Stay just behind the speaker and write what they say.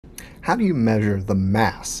how do you measure the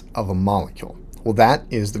mass of a molecule? Well, that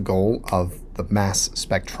is the goal of the mass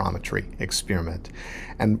spectrometry experiment.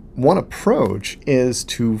 And one approach is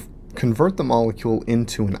to convert the molecule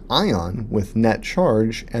into an ion with net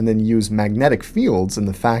charge and then use magnetic fields and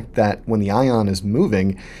the fact that when the ion is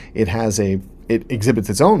moving, it exhibits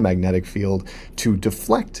its own magnetic field to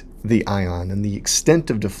deflect the ion, and the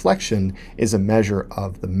extent of deflection is a measure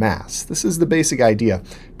of the mass. This is the basic idea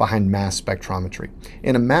behind mass spectrometry.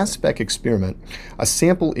 In a mass spec experiment, a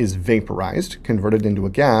sample is vaporized, converted into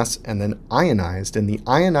a gas, and then ionized, and the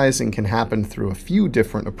ionizing can happen through a few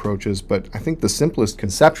different approaches, but I think the simplest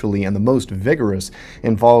conceptually and the most vigorous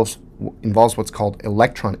involves what's called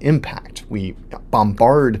electron impact. We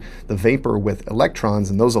bombard the vapor with electrons,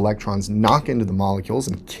 and those electrons knock into the molecules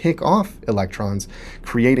and kick off electrons,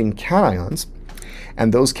 creating cations.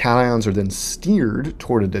 And those cations are then steered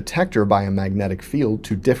toward a detector by a magnetic field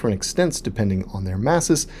to different extents depending on their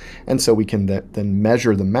masses, and so we can then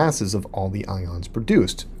measure the masses of all the ions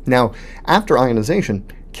produced. Now, after ionization,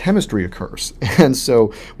 chemistry occurs, and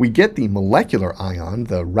so we get the molecular ion,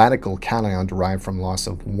 the radical cation derived from loss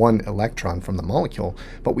of one electron from the molecule,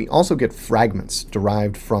 but we also get fragments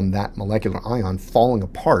derived from that molecular ion falling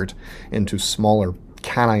apart into smaller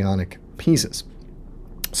cationic pieces.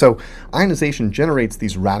 So ionization generates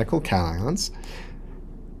these radical cations.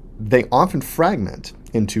 They often fragment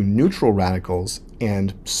into neutral radicals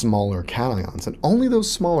and smaller cations, and only those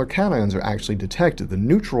smaller cations are actually detected. The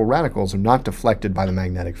neutral radicals are not deflected by the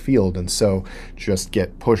magnetic field, and so just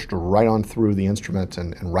get pushed right on through the instrument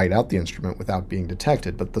and right out the instrument without being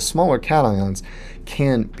detected, but the smaller cations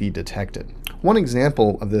can be detected. One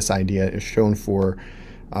example of this idea is shown for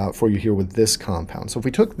you here with this compound. So if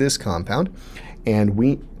we took this compound and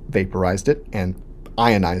we vaporized it and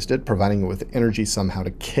ionized it, providing it with energy somehow to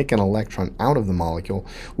kick an electron out of the molecule,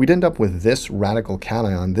 we'd end up with this radical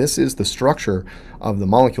cation. This is the structure of the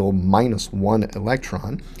molecule minus one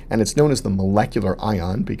electron, and it's known as the molecular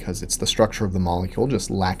ion because it's the structure of the molecule just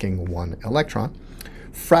lacking one electron.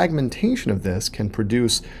 Fragmentation of this can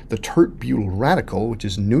produce the tert-butyl radical, which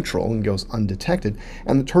is neutral and goes undetected,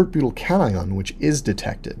 and the tert-butyl cation, which is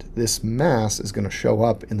detected. This mass is going to show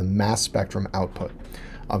up in the mass spectrum output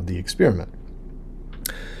of the experiment.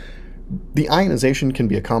 The ionization can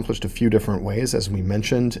be accomplished a few different ways, as we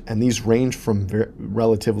mentioned, and these range from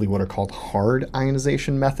relatively what are called hard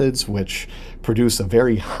ionization methods, which produce a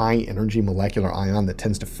very high energy molecular ion that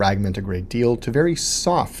tends to fragment a great deal, to very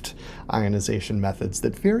soft ionization methods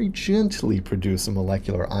that very gently produce a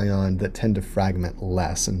molecular ion that tend to fragment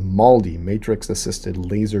less. And MALDI, matrix-assisted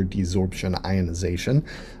laser desorption ionization,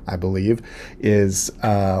 I believe, is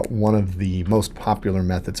one of the most popular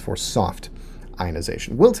methods for soft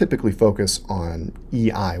ionization. We'll typically focus on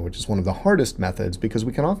EI, which is one of the hardest methods because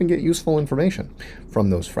we can often get useful information from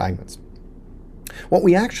those fragments. What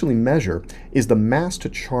we actually measure is the mass to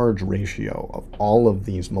charge ratio of all of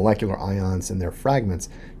these molecular ions and their fragments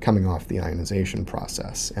coming off the ionization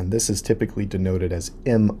process. And this is typically denoted as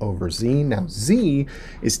M over Z. Now, Z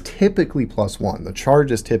is typically +1. The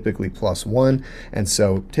charge is typically +1. And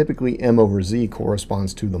so typically M over Z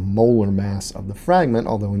corresponds to the molar mass of the fragment,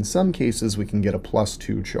 although in some cases we can get a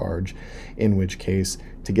 +2 charge, in which case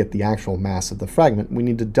to get the actual mass of the fragment, we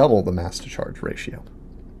need to double the mass to charge ratio.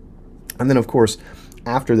 And then, of course,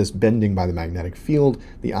 after this bending by the magnetic field,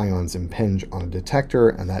 the ions impinge on a detector,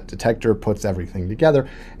 and that detector puts everything together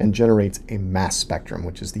and generates a mass spectrum,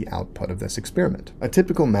 which is the output of this experiment. A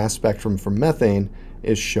typical mass spectrum for methane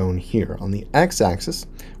is shown here. On the x-axis,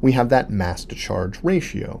 we have that mass to charge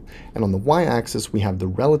ratio, and on the y-axis, we have the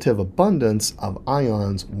relative abundance of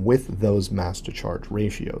ions with those mass to charge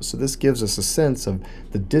ratios. So this gives us a sense of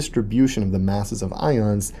the distribution of the masses of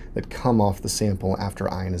ions that come off the sample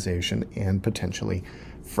after ionization and potentially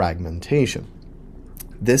fragmentation.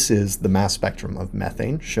 This is the mass spectrum of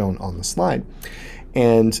methane shown on the slide.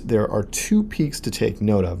 And there are two peaks to take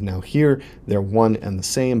note of. Now here, they're one and the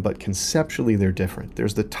same, but conceptually they're different.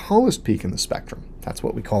 There's the tallest peak in the spectrum. That's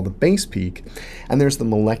what we call the base peak. And there's the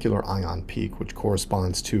molecular ion peak, which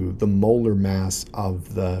corresponds to the molar mass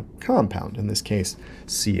of the compound, in this case,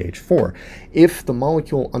 CH4. If the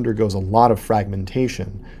molecule undergoes a lot of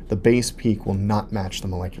fragmentation, the base peak will not match the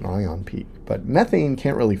molecular ion peak. But methane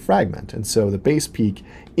can't really fragment, and so the base peak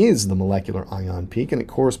is the molecular ion peak, and it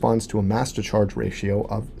corresponds to a mass to charge ratio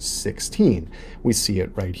of 16. We see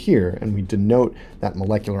it right here, and we denote that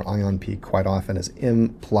molecular ion peak quite often as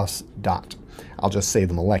M+. I'll just say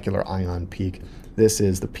the molecular ion peak. This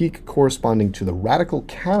is the peak corresponding to the radical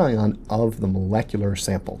cation of the molecular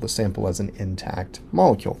sample, the sample as an intact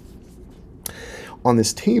molecule. On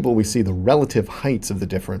this table, we see the relative heights of the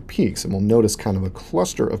different peaks, and we'll notice kind of a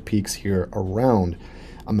cluster of peaks here around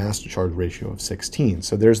a mass-to-charge ratio of 16.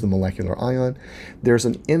 So there's the molecular ion. There's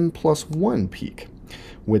an M+1 peak,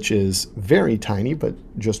 which is very tiny, but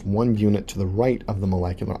just 1 unit to the right of the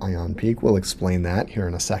molecular ion peak. We'll explain that here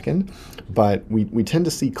in a second. But we tend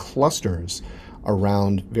to see clusters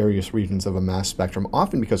around various regions of a mass spectrum,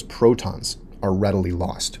 often because protons are readily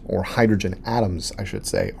lost, or hydrogen atoms, I should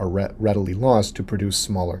say, are readily lost to produce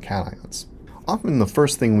smaller cations. Often the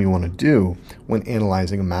first thing we want to do when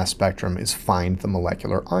analyzing a mass spectrum is find the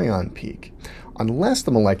molecular ion peak. Unless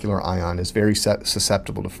the molecular ion is very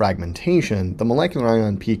susceptible to fragmentation, the molecular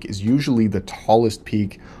ion peak is usually the tallest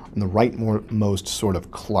peak on the rightmost sort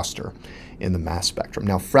of cluster in the mass spectrum.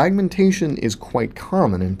 Now, fragmentation is quite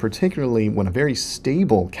common, and particularly when a very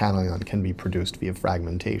stable cation can be produced via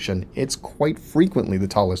fragmentation, it's quite frequently the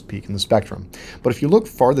tallest peak in the spectrum. But if you look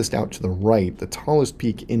farthest out to the right, the tallest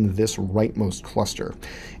peak in this rightmost cluster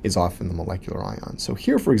is often the molecular ion. So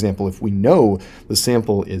here, for example, if we know the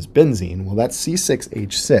sample is benzene, well, that's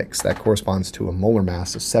C6H6. That corresponds to a molar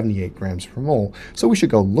mass of 78 grams per mole. So we should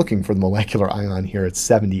go looking for the molecular ion here at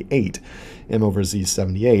 78. M over Z is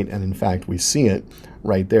 78, and in fact we see it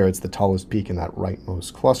right there. It's the tallest peak in that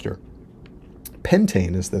rightmost cluster.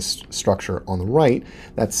 Pentane is this structure on the right.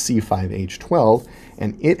 That's C5H12,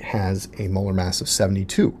 and it has a molar mass of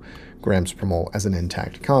 72 grams per mole as an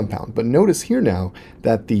intact compound. But notice here now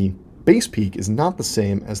that the base peak is not the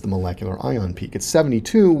same as the molecular ion peak. At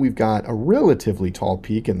 72, we've got a relatively tall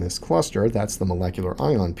peak in this cluster. That's the molecular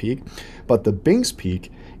ion peak. But the base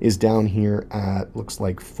peak is down here at, looks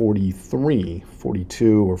like 43,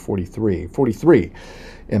 42 or 43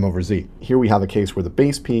 M over Z. Here we have a case where the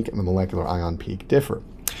base peak and the molecular ion peak differ.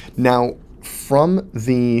 Now, from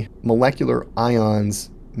the molecular ion's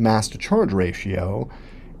mass-to-charge ratio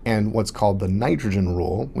and what's called the nitrogen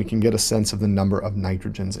rule, we can get a sense of the number of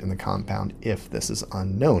nitrogens in the compound if this is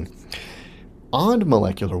unknown. Odd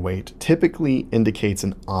molecular weight typically indicates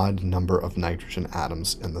an odd number of nitrogen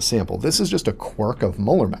atoms in the sample. This is just a quirk of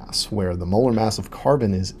molar mass, where the molar mass of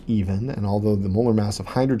carbon is even, and although the molar mass of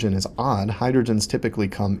hydrogen is odd, hydrogens typically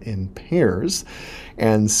come in pairs.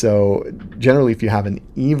 And so generally, if you have an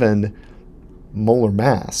even molar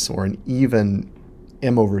mass, or an even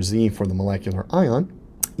M over Z for the molecular ion,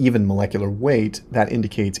 even molecular weight, that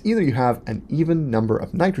indicates either you have an even number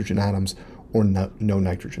of nitrogen atoms or no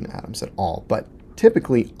nitrogen atoms at all. But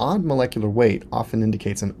typically, odd molecular weight often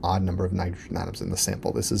indicates an odd number of nitrogen atoms in the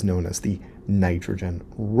sample. This is known as the nitrogen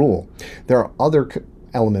rule. There are other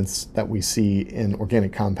elements that we see in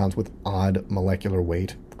organic compounds with odd molecular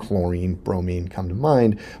weight. Chlorine, bromine come to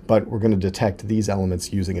mind, but we're going to detect these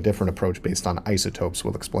elements using a different approach based on isotopes.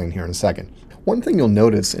 We'll explain here in a second. One thing you'll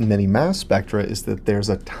notice in many mass spectra is that there's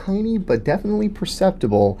a tiny but definitely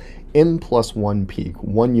perceptible M+1 peak,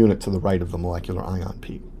 1 unit to the right of the molecular ion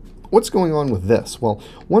peak. What's going on with this? Well,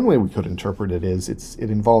 one way we could interpret it is it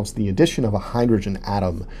involves the addition of a hydrogen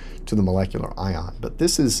atom to the molecular ion, but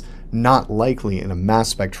this is not likely in a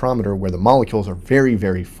mass spectrometer where the molecules are very,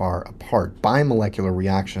 very far apart. Bimolecular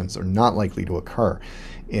reactions are not likely to occur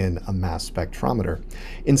in a mass spectrometer.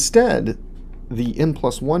 Instead, the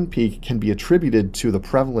M+1 peak can be attributed to the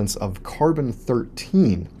prevalence of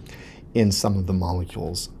carbon-13 in some of the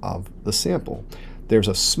molecules of the sample. There's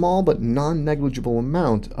a small but non-negligible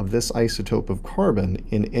amount of this isotope of carbon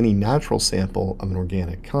in any natural sample of an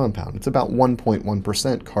organic compound. It's about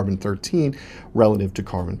 1.1% carbon-13 relative to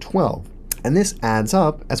carbon-12. And this adds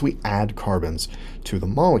up as we add carbons to the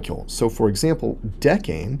molecule. So for example,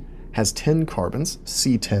 decane has 10 carbons,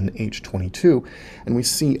 C10H22, and we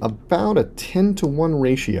see about a 10-to-1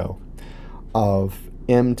 ratio of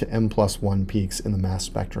M to M+1 peaks in the mass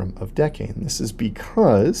spectrum of decane. This is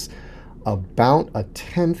because about a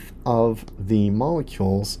tenth of the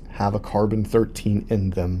molecules have a carbon-13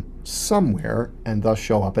 in them somewhere and thus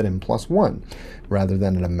show up at M+1 rather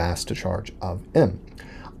than at a mass to charge of M.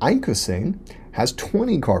 Icosane has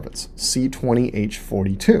 20 carbons,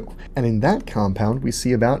 C20H42, and in that compound we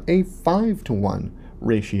see about a 5-to-1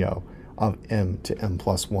 ratio of M to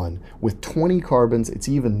M+1. With 20 carbons, it's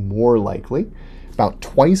even more likely, about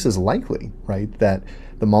twice as likely, right, that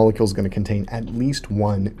the molecule is going to contain at least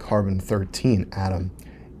one carbon-13 atom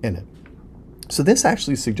in it. So this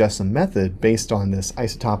actually suggests a method based on this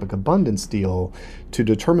isotopic abundance deal to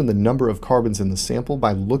determine the number of carbons in the sample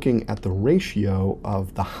by looking at the ratio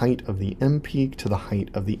of the height of the M peak to the height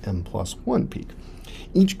of the M+1 peak.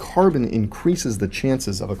 Each carbon increases the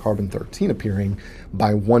chances of a carbon-13 appearing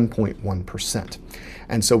by 1.1%.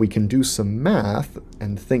 And so we can do some math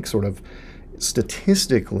and think sort of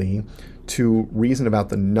statistically to reason about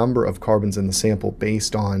the number of carbons in the sample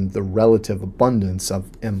based on the relative abundance of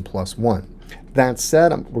M+1. That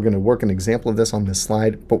said, we're going to work an example of this on this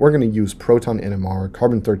slide, but we're going to use proton NMR,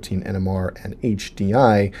 carbon-13 NMR, and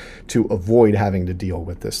HDI to avoid having to deal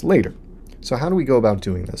with this later. So how do we go about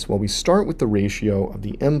doing this? Well, we start with the ratio of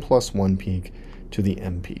the M+1 peak to the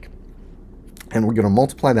M peak. And we're going to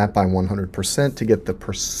multiply that by 100% to get the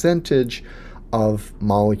percentage of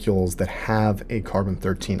molecules that have a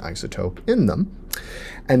carbon-13 isotope in them.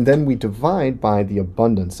 And then we divide by the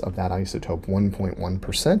abundance of that isotope,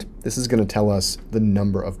 1.1%. This is going to tell us the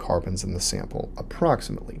number of carbons in the sample,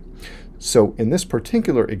 approximately. So in this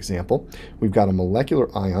particular example, we've got a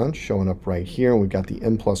molecular ion showing up right here, and we've got the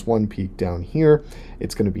M+1 peak down here.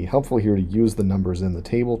 It's going to be helpful here to use the numbers in the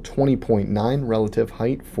table. 20.9 relative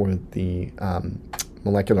height for the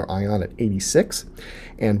molecular ion at 86,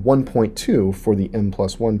 and 1.2 for the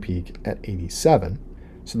M+1 peak at 87.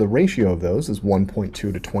 So the ratio of those is 1.2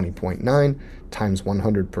 to 20.9 times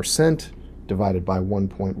 100% divided by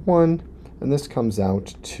 1.1, and this comes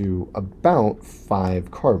out to about 5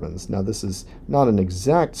 carbons. Now this is not an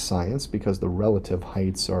exact science because the relative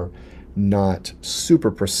heights are not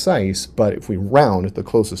super precise, but if we round, the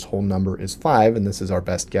closest whole number is 5, and this is our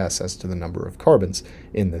best guess as to the number of carbons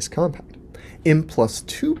in this compound.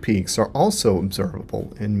 M+2 peaks are also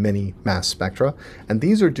observable in many mass spectra, and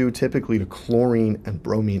these are due typically to chlorine and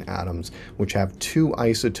bromine atoms, which have 2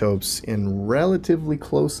 isotopes in relatively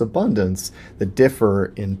close abundance that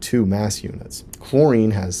differ in 2 mass units.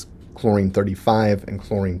 Chlorine has chlorine-35 and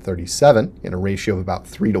chlorine-37 in a ratio of about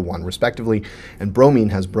 3 to 1 respectively, and bromine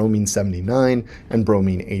has bromine-79 and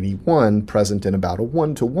bromine-81 present in about a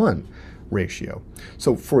 1 to 1 ratio.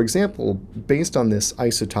 So for example, based on this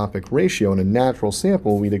isotopic ratio in a natural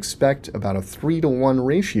sample, we'd expect about a 3 to 1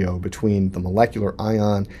 ratio between the molecular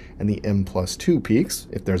ion and the M+2 peaks,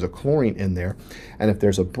 if there's a chlorine in there, and if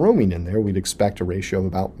there's a bromine in there, we'd expect a ratio of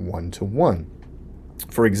about 1 to 1.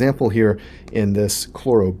 For example, here in this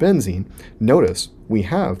chlorobenzene, notice we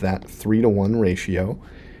have that 3 to 1 ratio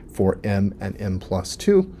for M and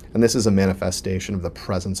M+2, and this is a manifestation of the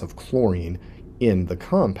presence of chlorine in the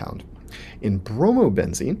compound. In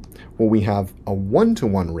bromobenzene, well, we have a 1 to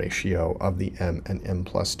 1 ratio of the M and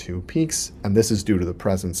M+2 peaks, and this is due to the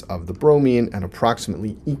presence of the bromine and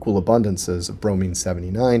approximately equal abundances of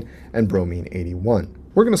bromine-79 and bromine-81.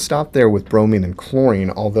 We're going to stop there with bromine and chlorine,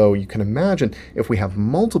 although you can imagine if we have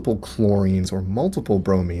multiple chlorines or multiple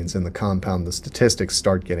bromines in the compound, the statistics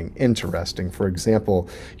start getting interesting. For example,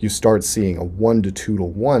 you start seeing a 1 to 2 to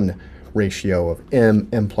 1 ratio of M,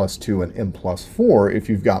 M+2, and M+4 if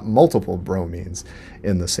you've got multiple bromines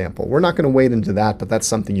in the sample. We're not going to wade into that, but that's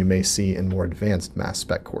something you may see in more advanced mass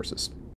spec courses.